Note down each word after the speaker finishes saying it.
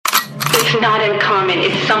It's not uncommon.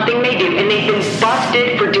 It's something they do, and they've been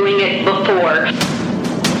busted for doing it before.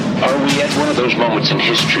 Are we at one of those moments in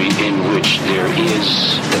history in which there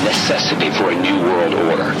is the necessity for a new world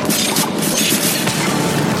order?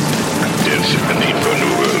 There's a need for a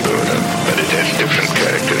new world order, but it has different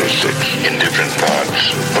characteristics in different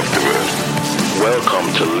parts of the world. Welcome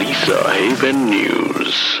to Lisa Haven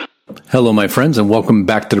News. Hello, my friends, and welcome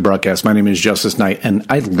back to the broadcast. My name is Justus Knight, and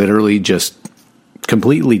I literally just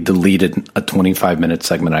completely deleted a 25-minute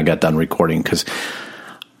segment I got done recording because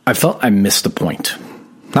I felt I missed the point.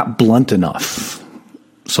 Not blunt enough.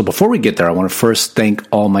 So before we get there, I want to first thank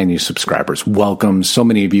all my new subscribers. Welcome. So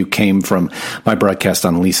many of you came from my broadcast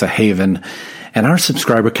on Lisa Haven, and our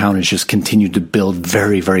subscriber count has just continued to build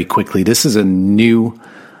very, very quickly. This is a new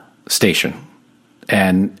station,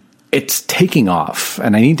 and it's taking off.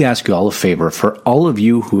 And I need to ask you all a favor. For all of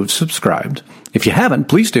you who have subscribed, if you haven't,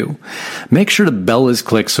 please do. Make sure the bell is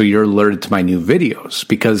clicked so you're alerted to my new videos,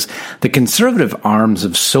 because the conservative arms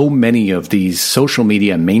of so many of these social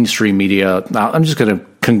media, mainstream media, I'm just going to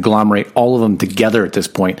conglomerate all of them together at this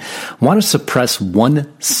point, want to suppress one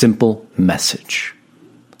simple message.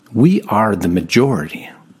 We are the majority.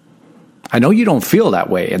 I know you don't feel that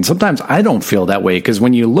way, and sometimes I don't feel that way, because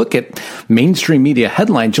when you look at mainstream media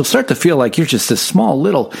headlines, you'll start to feel like you're just this small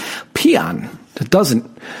little peon that doesn't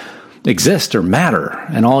exist or matter,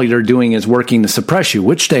 and all you're doing is working to suppress you,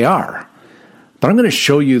 which they are. But I'm going to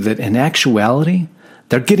show you that in actuality,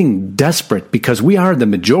 they're getting desperate because we are the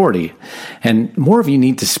majority, and more of you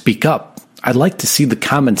need to speak up. I'd like to see the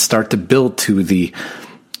comments start to build to the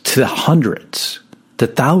hundreds, to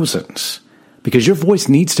thousands, because your voice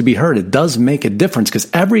needs to be heard. It does make a difference, because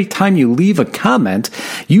every time you leave a comment,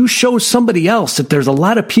 you show somebody else that there's a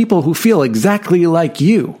lot of people who feel exactly like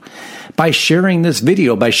you. By sharing this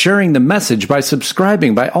video, by sharing the message, by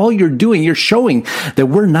subscribing, by all you're doing, you're showing that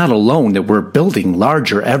we're not alone, that we're building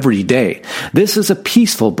larger every day. This is a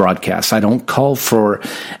peaceful broadcast. I don't call for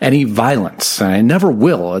any violence. I never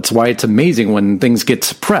will. It's why it's amazing when things get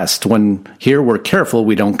suppressed. When here we're careful,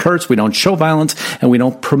 we don't curse, we don't show violence, and we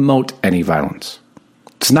don't promote any violence.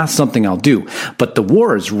 It's not something I'll do, but the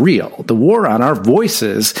war is real. The war on our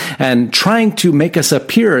voices and trying to make us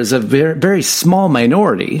appear as a very, very small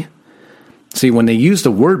minority. See, when they use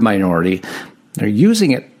the word minority, they're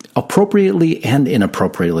using it appropriately and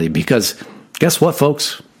inappropriately, because guess what,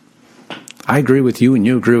 folks? I agree with you and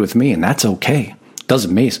you agree with me, and that's okay.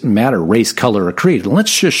 Doesn't matter race, color, or creed.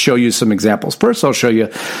 Let's just show you some examples. First, I'll show you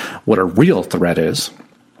what a real threat is.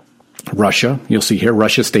 Russia, you'll see here,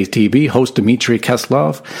 Russia State TV host Dmitry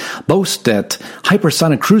Kislov boasts that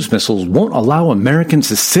hypersonic cruise missiles won't allow Americans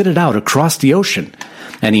to sit it out across the ocean.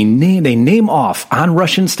 And they name off on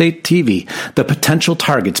Russian State TV the potential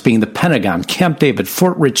targets being the Pentagon, Camp David,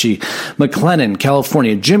 Fort Ritchie, McLennan,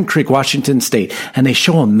 California, Jim Creek, Washington State. And they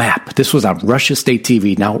show a map. This was on Russia State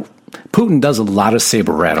TV. Now, Putin does a lot of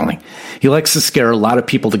saber rattling. He likes to scare a lot of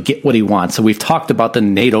people to get what he wants. So we've talked about the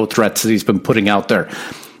NATO threats that he's been putting out there,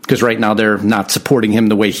 because right now they're not supporting him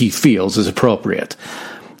the way he feels is appropriate.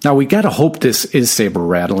 Now, we got to hope this is saber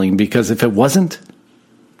rattling, because if it wasn't,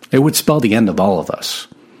 it would spell the end of all of us.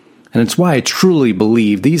 And it's why I truly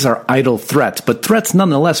believe these are idle threats, but threats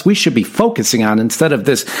nonetheless we should be focusing on, instead of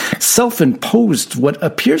this self-imposed, what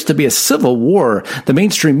appears to be a civil war the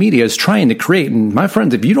mainstream media is trying to create. And my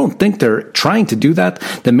friends, if you don't think they're trying to do that,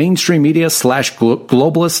 the mainstream media /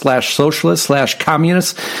 globalist / socialist /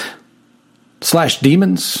 communist /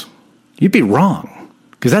 demons, you'd be wrong,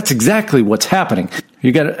 because that's exactly what's happening.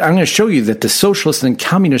 I'm going to show you that the socialist and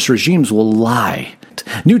communist regimes will lie.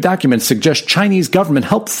 New documents suggest Chinese government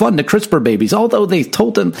helped fund the CRISPR babies, although they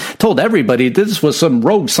told everybody this was some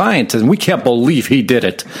rogue scientist, and we can't believe he did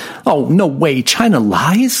it. Oh, no way, China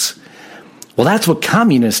lies? Well, that's what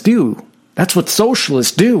communists do. That's what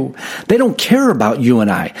socialists do. They don't care about you and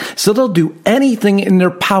I, so they'll do anything in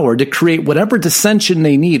their power to create whatever dissension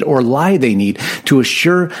they need or lie they need to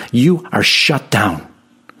assure you are shut down.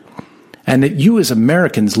 And that you as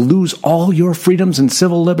Americans lose all your freedoms and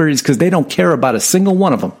civil liberties because they don't care about a single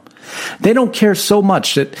one of them. They don't care so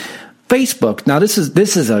much that Facebook, now this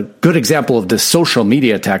is a good example of this social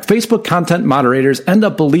media attack. Facebook content moderators end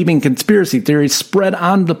up believing conspiracy theories spread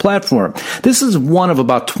on the platform. This is one of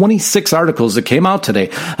about 26 articles that came out today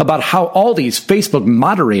about how all these Facebook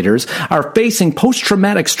moderators are facing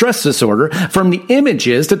post-traumatic stress disorder from the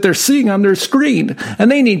images that they're seeing on their screen.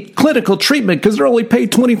 And they need clinical treatment because they're only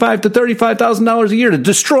paid $25,000 to $35,000 a year to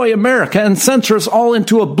destroy America and censor us all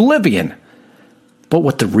into oblivion. But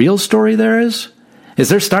what the real story there is is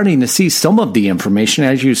they're starting to see some of the information,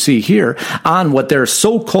 as you see here, on what their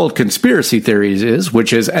so-called conspiracy theories is,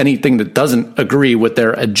 which is anything that doesn't agree with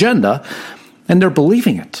their agenda, and they're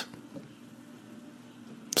believing it.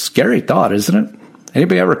 Scary thought, isn't it?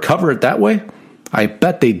 Anybody ever cover it that way? I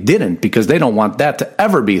bet they didn't, because they don't want that to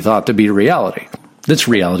ever be thought to be reality. This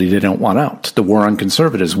reality they don't want out. The war on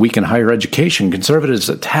conservatives, weaken higher education, conservatives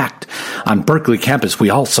attacked on Berkeley campus. We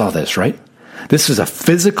all saw this, right? This is a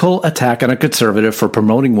physical attack on a conservative for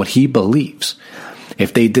promoting what he believes.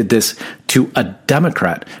 If they did this to a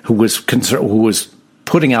Democrat who was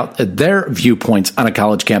putting out their viewpoints on a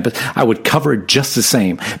college campus, I would cover it just the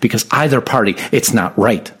same, because either party, it's not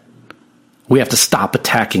right. We have to stop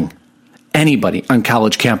attacking anybody on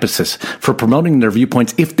college campuses for promoting their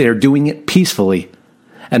viewpoints if they're doing it peacefully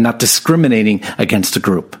and not discriminating against a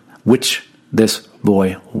group, which this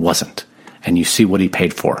boy wasn't. And you see what he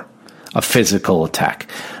paid for, a physical attack.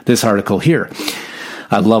 This article here,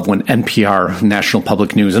 I love when NPR, National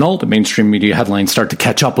Public News, and all the mainstream media headlines start to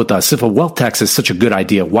catch up with us. If a wealth tax is such a good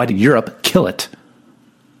idea, why did Europe kill it?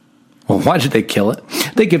 Well, why did they kill it?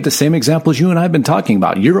 They give the same examples you and I have been talking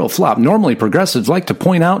about. Euro flop. Normally, progressives like to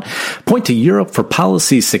point to Europe for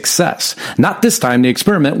policy success. Not this time. The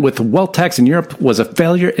experiment with wealth tax in Europe was a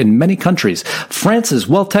failure in many countries. France's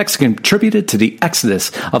wealth tax contributed to the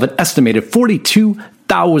exodus of an estimated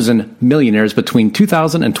 42,000 millionaires between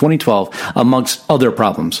 2000 and 2012, amongst other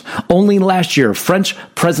problems. Only last year, French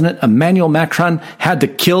President Emmanuel Macron had to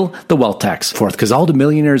kill the wealth tax, because all the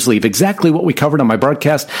millionaires leave. Exactly what we covered on my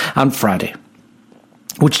broadcast on Friday,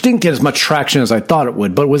 which didn't get as much traction as I thought it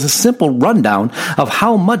would, but it was a simple rundown of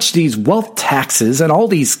how much these wealth taxes and all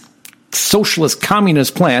these socialist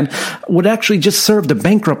communist plan would actually just serve to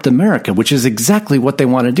bankrupt America, which is exactly what they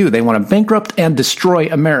want to do. They want to bankrupt and destroy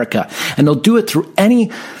America, and they'll do it through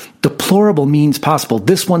any deplorable means possible.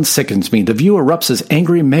 This one sickens me. The View erupts as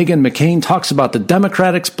angry Meghan McCain talks about the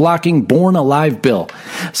Democrats blocking Born Alive bill.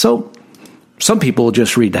 So some people will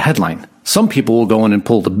just read the headline. Some people will go in and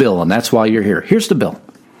pull the bill, and that's why you're here. Here's the bill.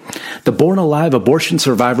 The Born Alive Abortion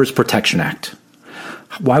Survivors Protection Act.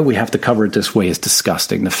 Why we have to cover it this way is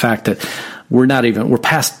disgusting. The fact that we're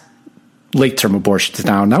past late-term abortions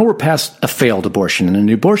now. Now we're past a failed abortion, and an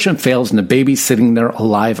abortion fails and the baby's sitting there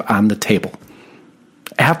alive on the table.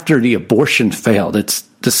 After the abortion failed, it's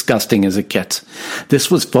disgusting as it gets.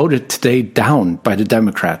 This was voted today down by the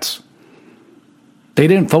Democrats. They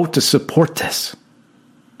didn't vote to support this.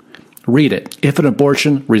 Read it. If an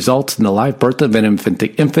abortion results in the live birth of an infant,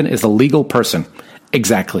 the infant is a legal person.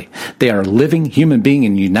 Exactly. They are a living human being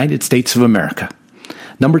in the United States of America.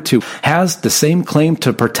 Number 2, has the same claim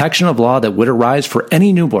to protection of law that would arise for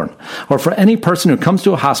any newborn or for any person who comes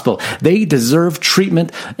to a hospital. They deserve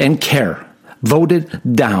treatment and care. Voted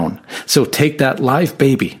down. So take that live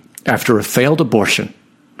baby after a failed abortion,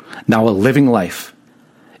 now a living life,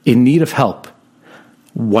 in need of help,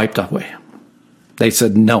 wiped away. They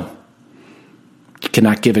said, no, you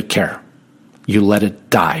cannot give it care. You let it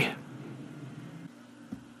die.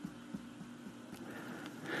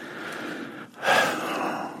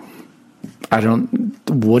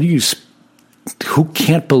 Who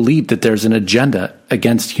can't believe that there's an agenda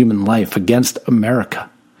against human life, against America?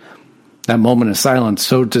 That moment of silence,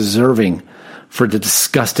 so deserving for the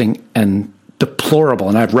disgusting and deplorable.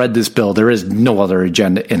 And I've read this bill. There is no other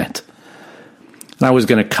agenda in it. And I was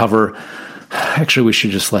going to cover, actually, we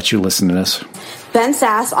should just let you listen to this. Ben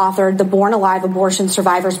Sasse authored the Born Alive Abortion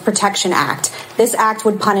Survivors Protection Act. This act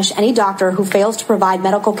would punish any doctor who fails to provide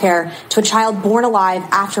medical care to a child born alive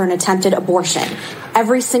after an attempted abortion.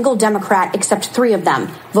 Every single Democrat except 3 of them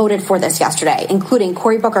voted for this yesterday, including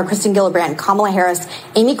Cory Booker, Kristen Gillibrand, Kamala Harris,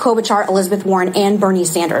 Amy Klobuchar, Elizabeth Warren, and Bernie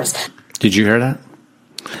Sanders. Did you hear that?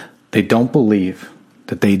 They don't believe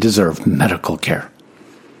that they deserve medical care.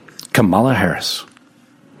 Kamala Harris,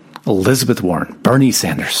 Elizabeth Warren, Bernie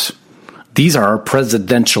Sanders. These are our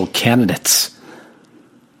presidential candidates.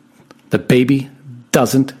 The baby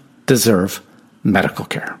doesn't deserve medical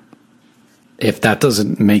care. If that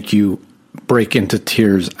doesn't make you break into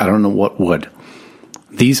tears, I don't know what would.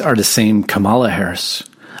 These are the same Kamala Harris,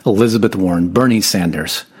 Elizabeth Warren, Bernie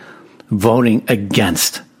Sanders, voting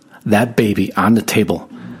against that baby on the table,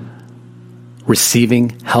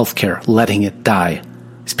 receiving health care, letting it die.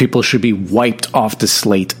 These people should be wiped off the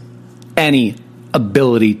slate. Any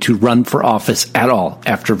ability to run for office at all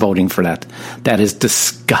after voting for that. That is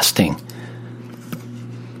disgusting.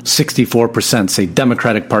 64% say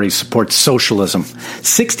Democratic Party supports socialism.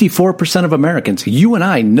 64% of Americans, you and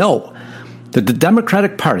I, know that the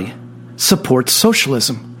Democratic Party supports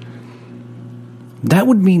socialism. That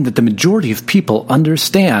would mean that the majority of people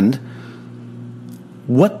understand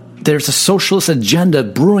what there's a socialist agenda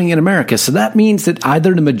brewing in America. So that means that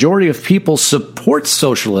either the majority of people support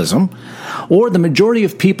socialism or the majority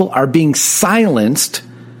of people are being silenced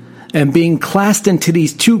and being classed into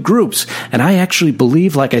these two groups. And I actually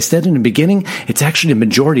believe, like I said in the beginning, it's actually the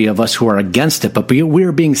majority of us who are against it. But we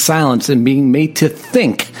are being silenced and being made to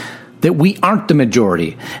think that we aren't the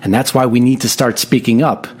majority. And that's why we need to start speaking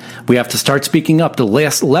up. We have to start speaking up. The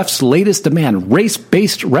left's latest demand,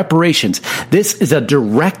 race-based reparations. This is a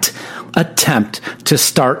direct attempt to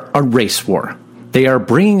start a race war. They are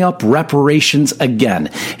bringing up reparations again.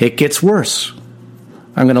 It gets worse.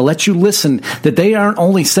 I'm going to let you listen that they aren't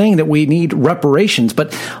only saying that we need reparations,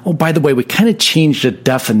 but, oh, by the way, we kind of changed the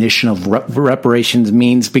definition of reparations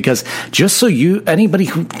means, because just so you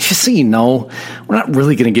know, we're not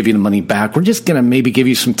really going to give you the money back. We're just going to maybe give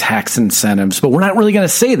you some tax incentives, but we're not really going to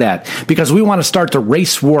say that because we want to start the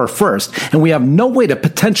race war first, and we have no way to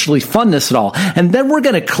potentially fund this at all. And then we're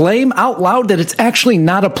going to claim out loud that it's actually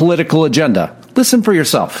not a political agenda. Listen for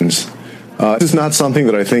yourself. This is not something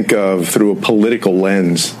that I think of through a political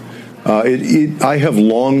lens. I have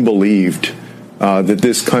long believed that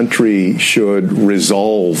this country should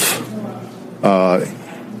resolve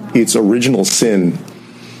its original sin.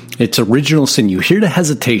 Its original sin. You hear the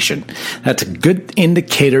hesitation. That's a good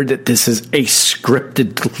indicator that this is a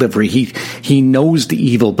scripted delivery. He knows the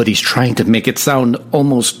evil, but he's trying to make it sound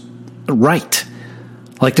almost right.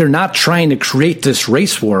 Like they're not trying to create this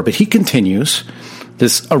race war, but he continues.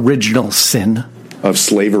 This original sin of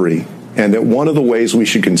slavery, and that one of the ways we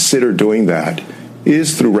should consider doing that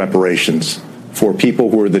is through reparations for people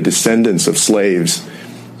who are the descendants of slaves.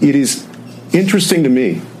 It is interesting to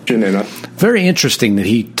me. Very interesting that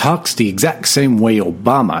he talks the exact same way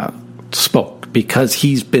Obama spoke, because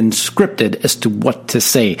he's been scripted as to what to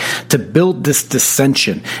say, to build this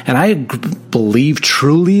dissension. And I believe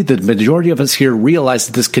truly that the majority of us here realize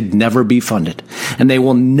that this could never be funded. And they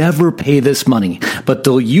will never pay this money, but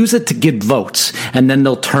they'll use it to get votes, and then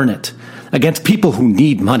they'll turn it against people who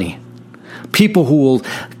need money. People who will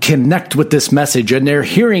connect with this message, and they're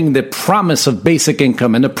hearing the promise of basic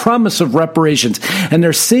income and the promise of reparations, and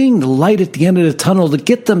they're seeing the light at the end of the tunnel to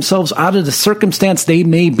get themselves out of the circumstance they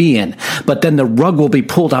may be in. But then the rug will be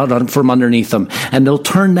pulled out from underneath them, and they'll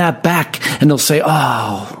turn that back, and they'll say,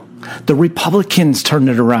 oh, the Republicans turned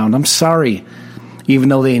it around. I'm sorry. Even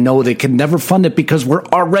though they know they can never fund it because we're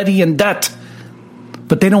already in debt.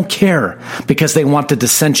 But they don't care because they want the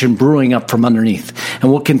dissension brewing up from underneath.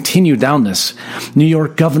 And we'll continue down this. New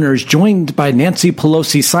York governor is joined by Nancy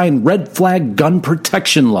Pelosi signed red flag gun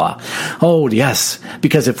protection law. Oh, yes,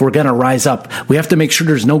 because if we're going to rise up, we have to make sure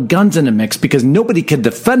there's no guns in the mix because nobody can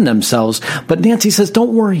defend themselves. But Nancy says,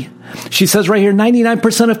 don't worry. She says right here,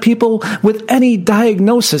 99% of people with any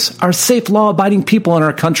diagnosis are safe, law-abiding people in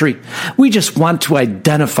our country. We just want to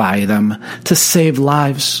identify them to save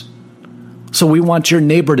lives. So we want your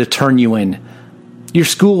neighbor to turn you in, your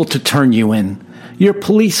school to turn you in, your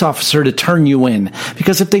police officer to turn you in.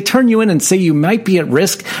 Because if they turn you in and say you might be at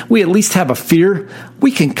risk, we at least have a fear.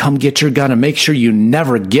 We can come get your gun and make sure you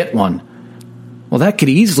never get one. Well, that could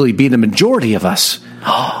easily be the majority of us.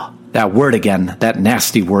 Oh, that word again, that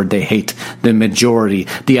nasty word they hate, the majority,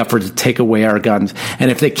 the effort to take away our guns.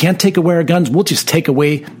 And if they can't take away our guns, we'll just take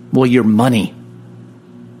away, your money.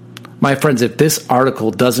 My friends, if this article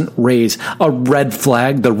doesn't raise a red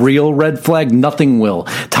flag, the real red flag, nothing will.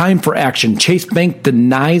 Time for action. Chase Bank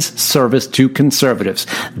denies service to conservatives.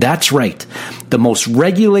 That's right. The most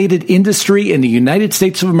regulated industry in the United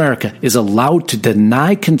States of America is allowed to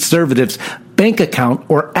deny conservatives bank account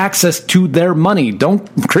or access to their money. Don't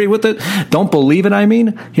agree with it? Don't believe it, I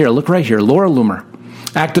mean? Here, look right here. Laura Loomer.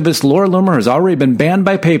 Activist Laura Loomer has already been banned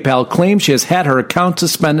by PayPal, claims she has had her account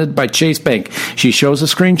suspended by Chase Bank. She shows a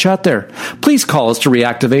screenshot there. Please call us to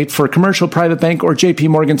reactivate for a commercial private bank or JP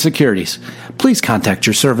Morgan Securities. Please contact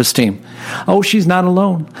your service team. Oh, she's not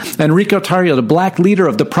alone. Enrico Tarrio, the black leader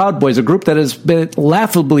of the Proud Boys, a group that has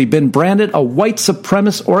laughably been branded a white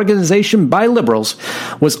supremacist organization by liberals,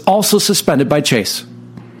 was also suspended by Chase.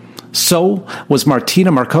 So was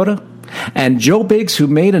Martina Marcota. And Joe Biggs, who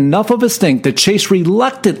made enough of a stink that Chase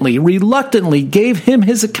reluctantly gave him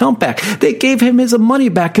his account back. They gave him his money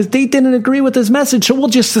back because they didn't agree with his message. So we'll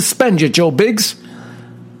just suspend you, Joe Biggs.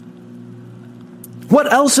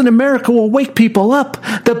 What else in America will wake people up?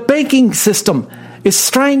 The banking system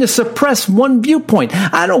is trying to suppress one viewpoint.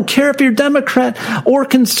 I don't care if you're Democrat or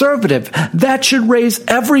conservative. That should raise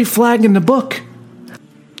every flag in the book.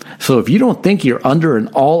 So if you don't think you're under an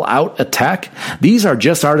all-out attack, these are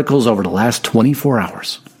just articles over the last 24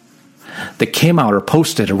 hours that came out or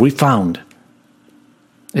posted or we found.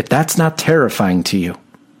 If that's not terrifying to you,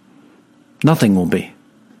 nothing will be.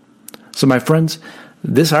 So, my friends,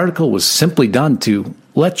 this article was simply done to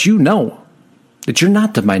let you know that you're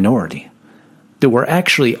not the minority, that we're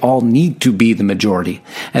actually all need to be the majority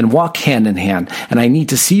and walk hand in hand. And I need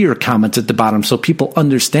to see your comments at the bottom so people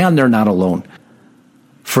understand they're not alone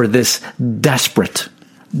for this desperate,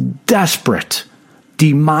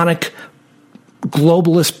 demonic,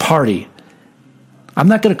 globalist party. I'm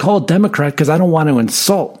not going to call it Democrat because I don't want to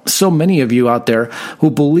insult so many of you out there who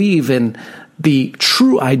believe in the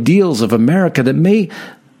true ideals of America that may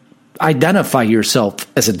identify yourself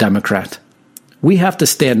as a Democrat. We have to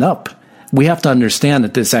stand up. We have to understand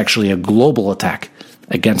that this is actually a global attack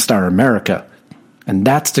against our America. And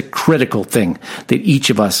that's the critical thing that each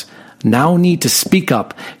of us now need to speak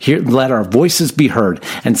up, let our voices be heard,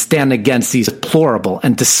 and stand against these deplorable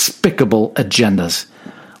and despicable agendas,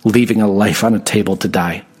 leaving a life on a table to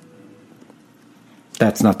die.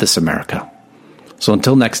 That's not this America. So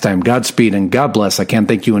until next time, Godspeed and God bless. I can't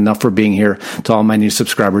thank you enough for being here. To all my new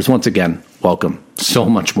subscribers, once again, welcome. So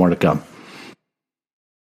much more to come.